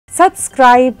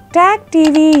Subscribe Tag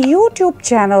TV YouTube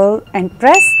channel and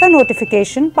press the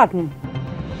notification button.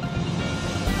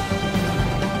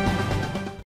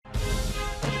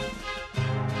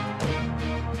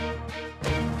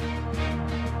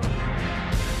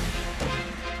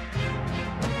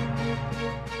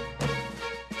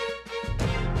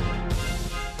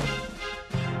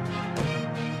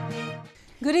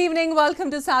 Good evening. Welcome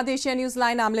to South Asia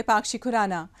Newsline. I'm Lipakshi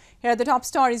Khurana. Here are the top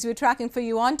stories we're tracking for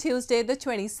you on Tuesday, the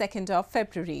 22nd of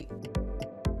February.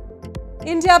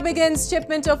 India begins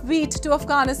shipment of wheat to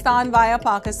Afghanistan via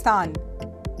Pakistan.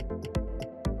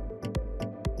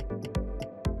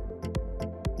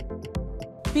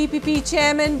 PPP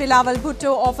chairman Bilawal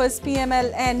Bhutto offers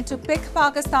PMLN to pick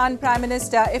Pakistan Prime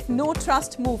Minister if no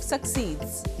trust move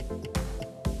succeeds.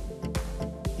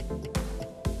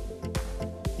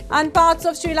 And parts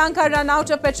of Sri Lanka run out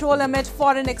of petrol amid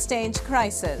foreign exchange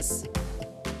crisis.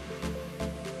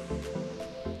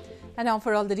 And now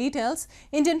for all the details.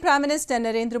 Indian Prime Minister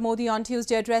Narendra Modi on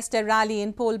Tuesday addressed a rally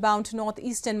in pole-bound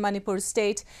northeastern Manipur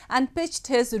state and pitched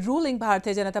his ruling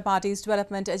Bharatiya Janata Party's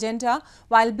development agenda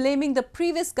while blaming the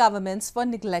previous governments for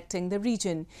neglecting the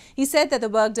region. He said that the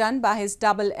work done by his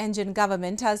double-engine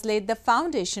government has laid the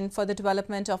foundation for the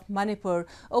development of Manipur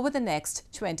over the next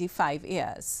 25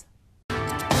 years.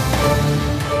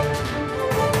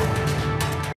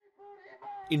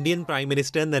 Indian Prime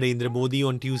Minister Narendra Modi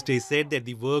on Tuesday said that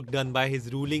the work done by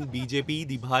his ruling BJP,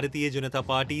 the Bharatiya Janata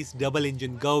Party's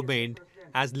double-engine government,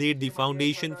 has laid the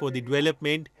foundation for the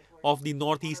development of the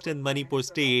northeastern Manipur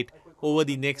state over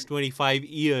the next 25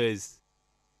 years.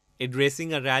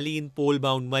 Addressing a rally in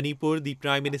pole-bound Manipur, the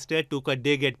Prime Minister took a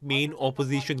dig at main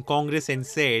opposition Congress and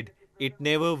said it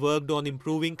never worked on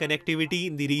improving connectivity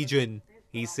in the region.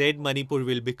 He said Manipur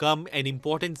will become an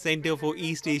important center for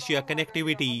East Asia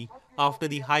connectivity after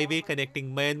the highway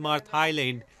connecting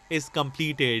Myanmar-Thailand is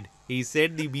completed. He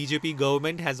said the BJP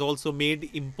government has also made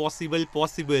impossible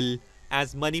possible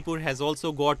as Manipur has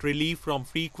also got relief from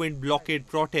frequent blockade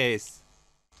protests.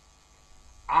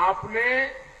 आपने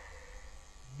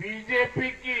BJP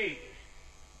की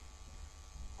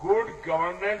good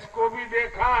governance को भी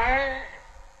देखा है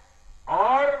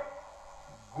और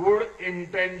good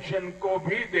intention को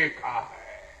भी देखा है।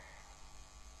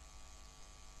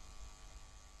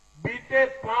 बीते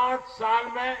 5 साल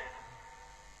में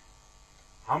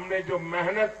हमने जो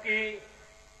मेहनत की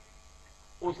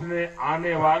उसने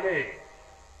आने वाले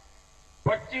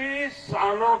 25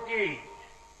 सालों की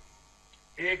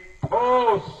एक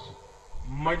ठोस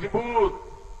मजबूत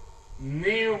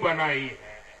नींव बनाई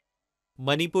है।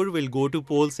 Manipur will go to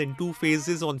polls in 2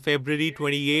 phases on February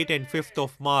 28 and 5th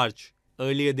of March.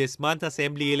 Earlier this month,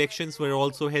 assembly elections were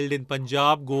also held in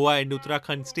Punjab, Goa and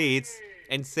Uttarakhand states,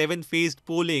 and 7-phased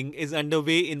polling is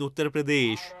underway in Uttar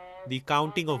Pradesh. The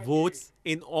counting of votes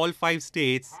in all 5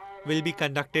 states will be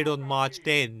conducted on March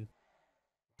 10.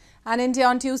 And India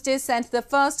on Tuesday sent the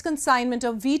first consignment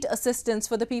of wheat assistance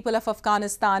for the people of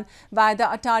Afghanistan via the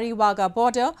Attari-Wagah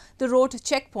border, the road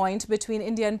checkpoint between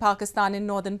India and Pakistan in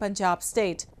northern Punjab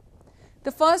state.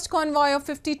 The first convoy of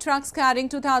 50 trucks carrying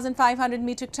 2,500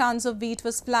 metric tons of wheat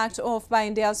was flagged off by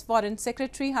India's Foreign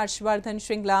Secretary Harshvardhan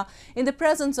Shringla in the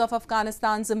presence of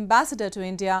Afghanistan's ambassador to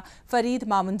India, Farid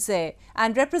Mamundzeh,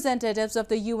 and representatives of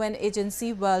the UN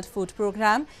agency World Food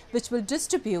Programme, which will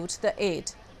distribute the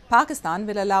aid. Pakistan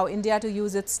will allow India to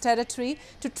use its territory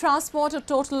to transport a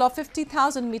total of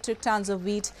 50,000 metric tons of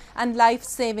wheat and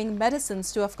life-saving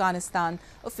medicines to Afghanistan,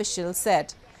 officials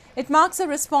said. It marks a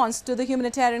response to the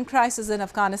humanitarian crisis in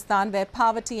Afghanistan, where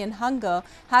poverty and hunger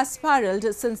has spiraled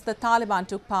since the Taliban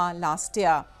took power last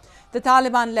year. The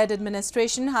Taliban-led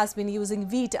administration has been using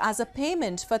wheat as a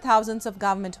payment for thousands of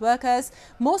government workers,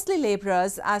 mostly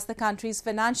laborers, as the country's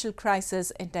financial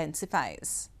crisis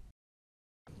intensifies.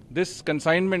 This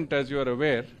consignment, as you are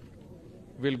aware,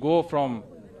 will go from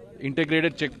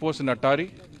integrated checkpost in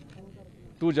Attari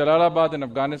to Jalalabad in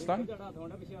Afghanistan,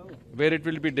 where it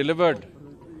will be delivered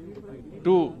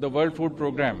to the World Food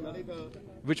Programme,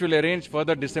 which will arrange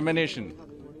further dissemination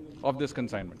of this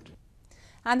consignment.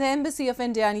 And the Embassy of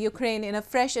India in Ukraine, in a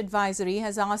fresh advisory,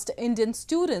 has asked Indian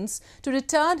students to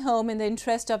return home in the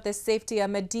interest of their safety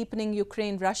amid deepening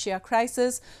Ukraine-Russia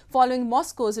crisis following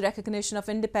Moscow's recognition of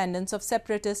independence of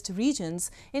separatist regions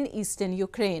in eastern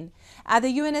Ukraine. At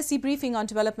the UNSC briefing on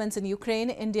developments in Ukraine,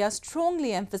 India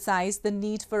strongly emphasized the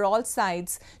need for all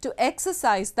sides to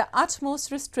exercise the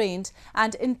utmost restraint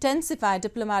and intensify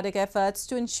diplomatic efforts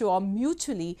to ensure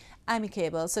mutually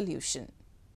amicable solution.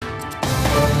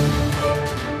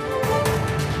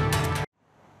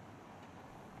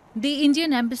 The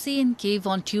Indian embassy in Kiev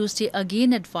on Tuesday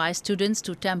again advised students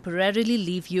to temporarily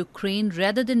leave Ukraine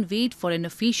rather than wait for an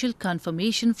official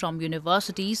confirmation from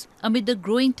universities amid the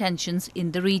growing tensions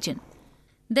in the region.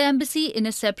 The embassy, in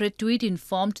a separate tweet,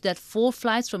 informed that 4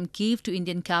 flights from Kiev to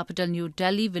Indian capital New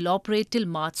Delhi will operate till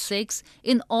March 6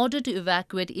 in order to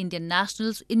evacuate Indian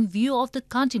nationals in view of the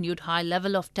continued high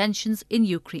level of tensions in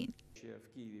Ukraine.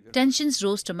 Tensions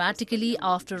rose dramatically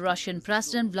after Russian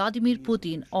President Vladimir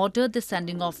Putin ordered the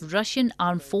sending of Russian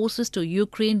armed forces to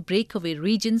Ukraine breakaway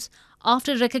regions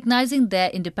after recognizing their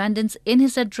independence in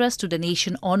his address to the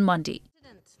nation on Monday.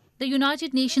 The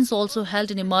United Nations also held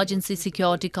an Emergency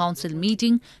Security Council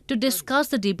meeting to discuss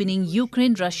the deepening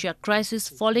Ukraine-Russia crisis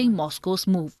following Moscow's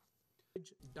move.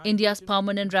 India's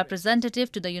permanent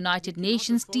representative to the United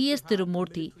Nations, T.S.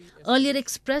 Tirumurthy, earlier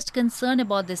expressed concern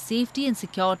about the safety and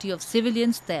security of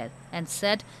civilians there and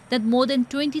said that more than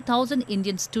 20,000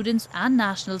 Indian students and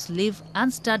nationals live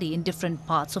and study in different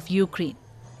parts of Ukraine.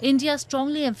 India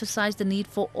strongly emphasized the need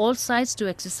for all sides to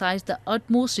exercise the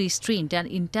utmost restraint and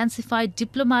intensify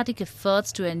diplomatic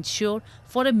efforts to ensure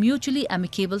for a mutually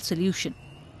amicable solution.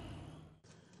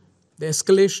 The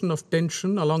escalation of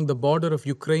tension along the border of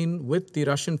Ukraine with the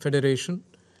Russian Federation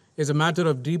is a matter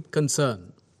of deep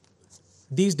concern.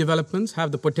 These developments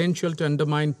have the potential to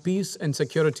undermine peace and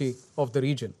security of the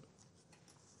region.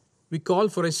 We call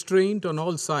for restraint on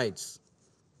all sides.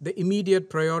 The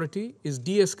immediate priority is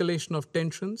de-escalation of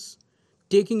tensions,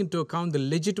 taking into account the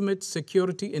legitimate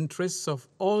security interests of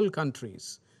all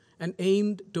countries and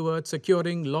aimed towards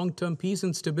securing long-term peace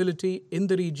and stability in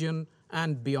the region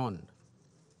and beyond.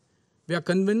 We are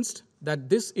convinced that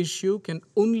this issue can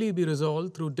only be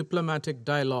resolved through diplomatic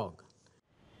dialogue.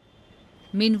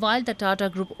 Meanwhile, the Tata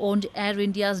Group owned Air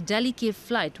India's Delhi-Kiev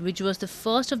flight, which was the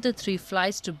first of the 3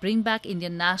 flights to bring back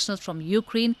Indian nationals from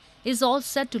Ukraine, is all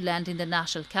set to land in the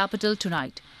national capital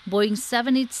tonight. Boeing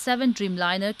 787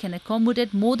 Dreamliner can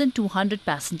accommodate more than 200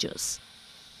 passengers.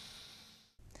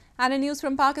 And in news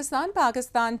from Pakistan,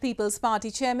 Pakistan People's Party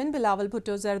Chairman Bilawal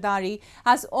Bhutto Zardari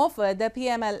has offered the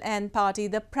PMLN party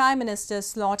the Prime Minister's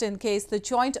slot in case the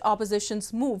joint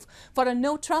opposition's move for a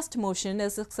no-trust motion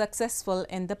is successful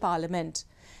in the Parliament.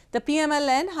 The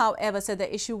PMLN, however, said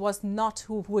the issue was not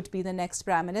who would be the next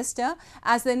Prime Minister,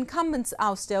 as the incumbent's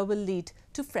ouster will lead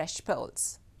to fresh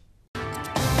polls.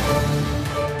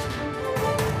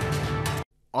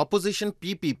 Opposition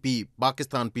PPP,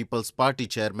 Pakistan People's Party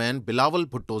Chairman Bilawal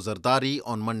Bhutto Zardari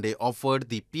on Monday offered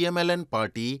the PMLN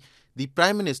party the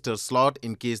Prime Minister's slot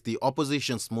in case the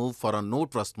opposition's move for a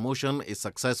no-trust motion is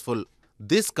successful.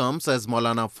 This comes as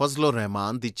Maulana Fazlur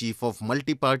Rahman, the chief of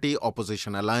multi-party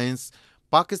opposition alliance,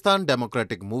 Pakistan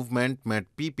Democratic Movement, met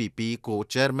PPP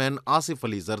co-chairman Asif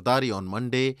Ali Zardari on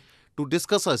Monday to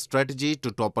discuss a strategy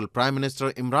to topple Prime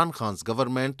Minister Imran Khan's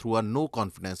government through a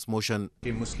no-confidence motion.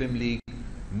 Muslim League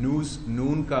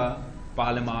नून का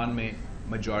पार्लियामान में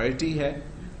majority है,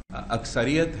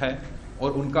 अक्सरियत है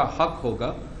और उनका हक होगा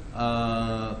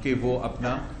कि वो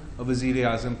अपना वज़ीर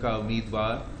आज़म का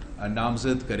उम्मीदवार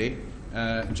नामज़द करे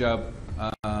जब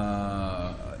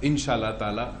इंशाअल्लाह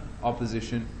ताला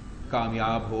ऑपोजिशन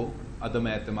कामयाब हो, अदम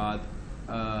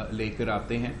एतमाद लेकर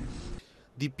आते हैं.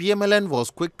 The PMLN was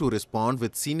quick to respond,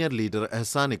 with senior leader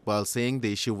Ehsan Iqbal saying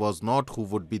the issue was not who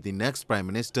would be the next Prime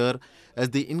Minister, as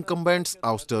the incumbent's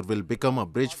ouster will become a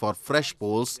bridge for fresh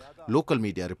polls, local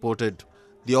media reported.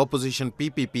 The opposition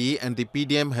PPP and the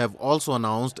PDM have also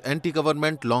announced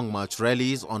anti-government long march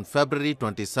rallies on February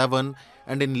 27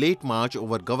 and in late March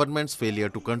over government's failure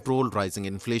to control rising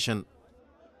inflation.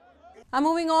 And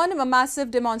moving on, a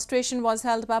massive demonstration was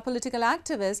held by political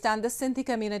activists and the Sindhi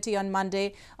community on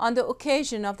Monday on the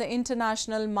occasion of the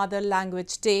International Mother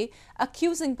Language Day,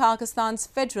 accusing Pakistan's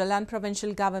federal and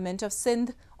provincial government of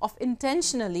Sindh of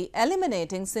intentionally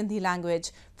eliminating Sindhi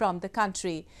language from the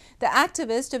country. The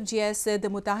activist of Jaish-e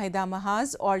Mutahida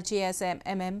Mahaz, or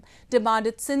JSMM,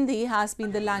 demanded Sindhi has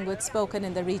been the language spoken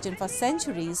in the region for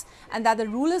centuries and that the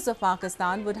rulers of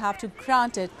Pakistan would have to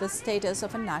grant it the status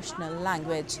of a national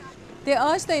language. They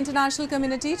urged the international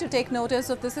community to take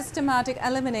notice of the systematic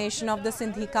elimination of the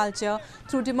Sindhi culture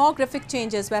through demographic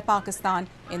changes by Pakistan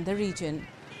in the region.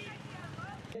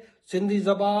 Sindhi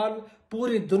ज़बान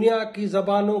पूरी दुनिया की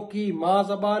ज़बानों की माँ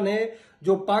ज़बान है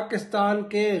जो पाकिस्तान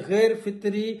के गैर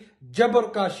फितरी जबर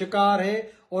का शिकार है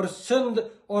और सिंध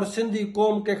और सिंधी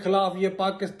कौम के खिलाफ ये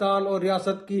पाकिस्तान और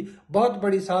रियासत की बहुत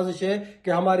बड़ी साजिश है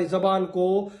कि हमारी ज़बान को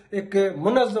एक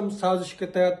मुनज़्ज़म साजिश के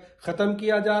तहत ख़त्म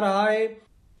किया जा रहा है.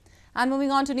 And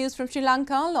moving on to news from Sri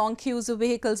Lanka, long queues of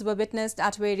vehicles were witnessed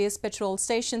at various petrol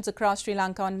stations across Sri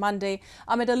Lanka on Monday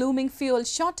amid a looming fuel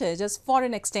shortage as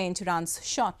foreign exchange runs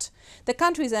short. The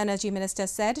country's energy minister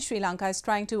said Sri Lanka is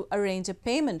trying to arrange a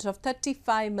payment of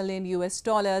 $35 million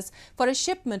for a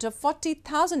shipment of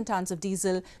 40,000 tons of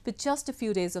diesel with just a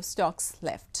few days of stocks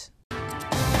left.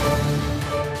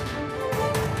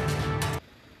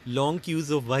 Long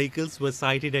queues of vehicles were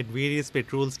sighted at various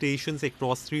petrol stations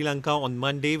across Sri Lanka on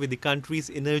Monday, with the country's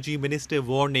energy minister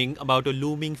warning about a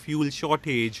looming fuel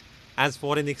shortage as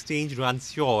foreign exchange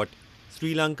runs short.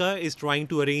 Sri Lanka is trying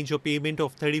to arrange a payment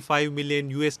of $35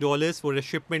 million for a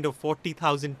shipment of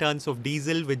 40,000 tons of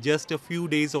diesel with just a few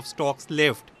days of stocks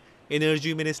left.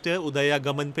 Energy Minister Udaya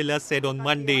Gamanpilla said on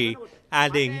Monday,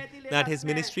 adding that his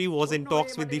ministry was in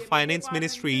talks with the Finance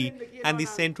Ministry and the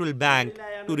Central Bank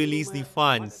to release the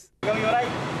funds.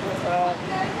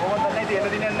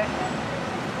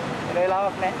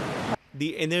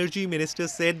 The Energy Minister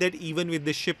said that even with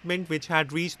the shipment which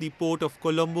had reached the port of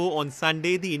Colombo on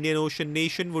Sunday, the Indian Ocean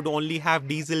nation would only have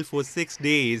diesel for 6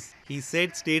 days. He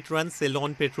said state-run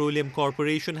Ceylon Petroleum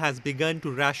Corporation has begun to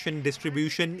ration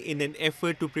distribution in an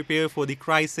effort to prepare for the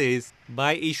crisis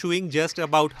by issuing just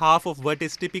about half of what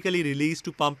is typically released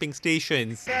to pumping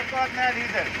stations.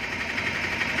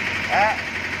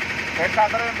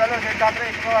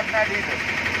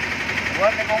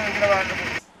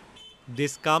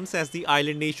 This comes as the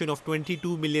island nation of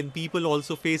 22 million people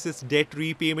also faces debt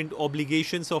repayment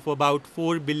obligations of about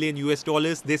 $4 billion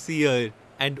this year,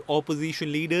 and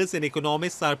opposition leaders and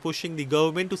economists are pushing the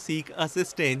government to seek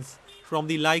assistance from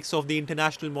the likes of the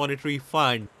International Monetary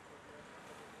Fund.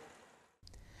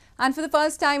 And for the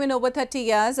first time in over 30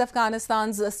 years,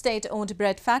 Afghanistan's state-owned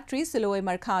bread factory, Siloe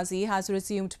Markazi, has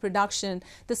resumed production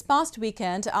this past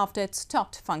weekend after it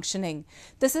stopped functioning.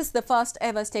 This is the first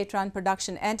ever state-run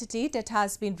production entity that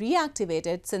has been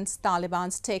reactivated since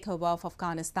Taliban's takeover of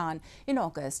Afghanistan in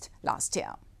August last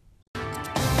year.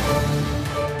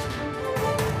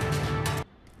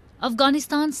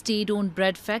 Afghanistan's state-owned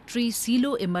bread factory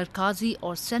Siloe Markazi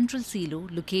or Central Silo,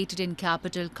 located in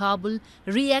capital Kabul,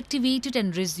 reactivated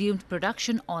and resumed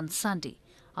production on Sunday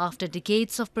after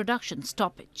decades of production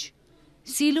stoppage.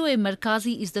 Siloe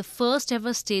Markazi is the first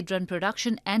ever state-run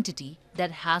production entity that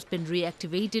has been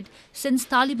reactivated since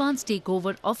Taliban's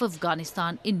takeover of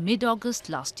Afghanistan in mid-August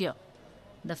last year.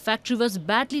 The factory was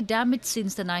badly damaged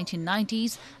since the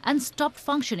 1990s and stopped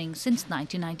functioning since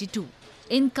 1992.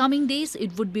 In coming days,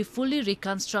 it would be fully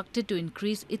reconstructed to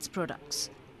increase its products.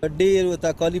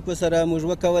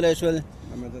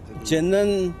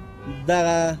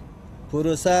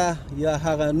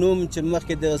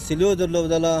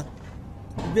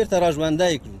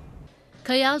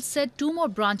 Kayal said 2 more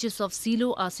branches of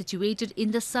Silo are situated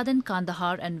in the southern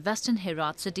Kandahar and western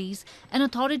Herat cities, and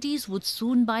authorities would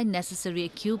soon buy necessary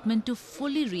equipment to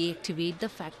fully reactivate the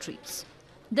factories.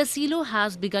 The silo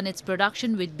has begun its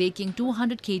production with baking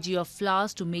 200 kg of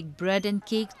flours to make bread and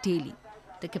cake daily.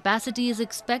 The capacity is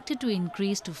expected to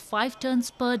increase to 5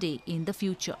 tons per day in the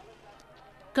future.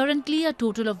 Currently, a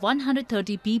total of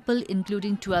 130 people,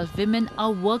 including 12 women,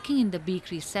 are working in the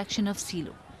bakery section of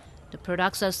Silo. The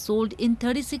products are sold in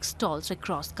 36 stalls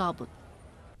across Kabul.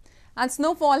 And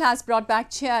snowfall has brought back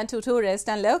cheer to tourists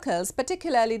and locals,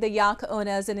 particularly the yak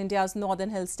owners in India's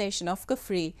northern hill station of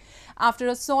Kufri. After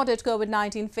a sordid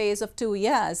COVID-19 phase of 2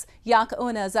 years, yak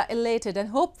owners are elated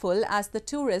and hopeful as the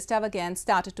tourists have again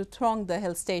started to throng the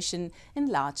hill station in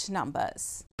large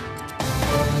numbers.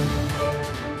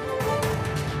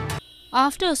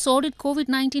 After a sordid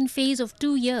COVID-19 phase of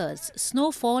 2 years,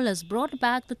 snowfall has brought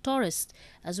back the tourists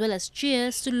as well as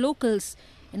cheers to locals,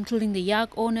 including the yak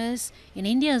owners in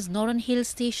India's northern hill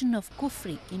station of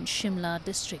Kufri in Shimla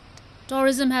district.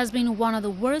 Tourism has been one of the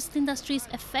worst industries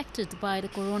affected by the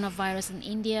coronavirus in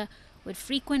India, with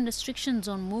frequent restrictions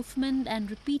on movement and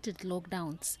repeated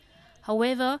lockdowns.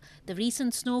 However, the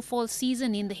recent snowfall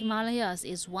season in the Himalayas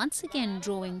is once again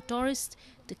drawing tourists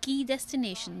to key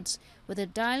destinations with a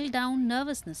dialed-down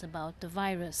nervousness about the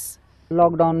virus.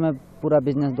 Lockdown में पूरा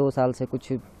business 2 साल से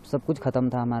सब कुछ खत्म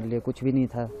था, हमारे लिए कुछ भी नहीं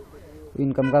था,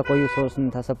 इनकम का कोई सोर्स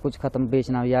नहीं था, सब कुछ खत्म,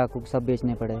 बेचना या कुछ सब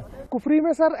बेचने पड़े। कुफरी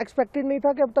में सर एक्सपेक्टेड नहीं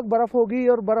था कि अब तक बर्फ होगी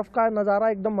और बर्फ का नज़ारा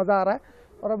एकदम मज़ा आ रहा है।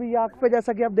 और अभी याक पे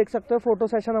जैसा कि आप देख सकते हो, फोटो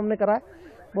सेशन हमने करा है,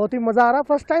 बहुत ही मज़ा आ रहा है।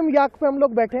 फर्स्ट टाइम याक पे हम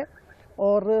लोग बैठे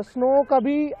और स्नो का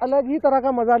भी अलग ही तरह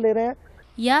का मज़ा ले रहे हैं।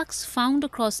 Yaks found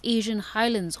across Asian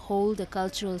highlands hold a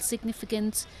cultural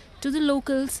significance to the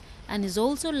locals and is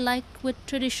also liked with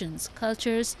traditions,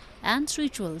 cultures and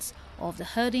rituals of the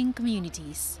herding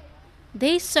communities.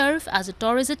 They serve as a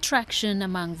tourist attraction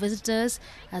among visitors,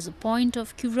 as a point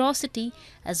of curiosity,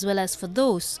 as well as for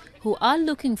those who are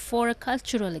looking for a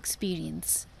cultural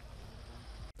experience.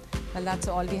 Well, that's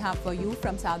all we have for you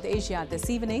from South Asia this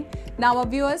evening. Now our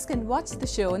viewers can watch the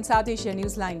show on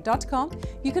SouthAsiaNewsline.com.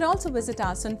 You can also visit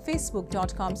us on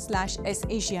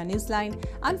Facebook.com/SAsiaNewsline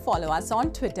and follow us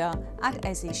on Twitter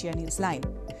 @SAsiaNewsline.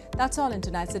 That's all in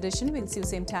tonight's edition. We'll see you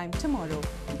same time tomorrow.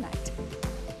 Good night.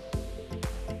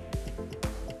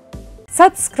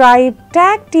 Subscribe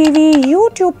TAG TV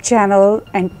YouTube channel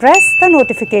and press the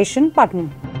notification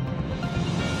button.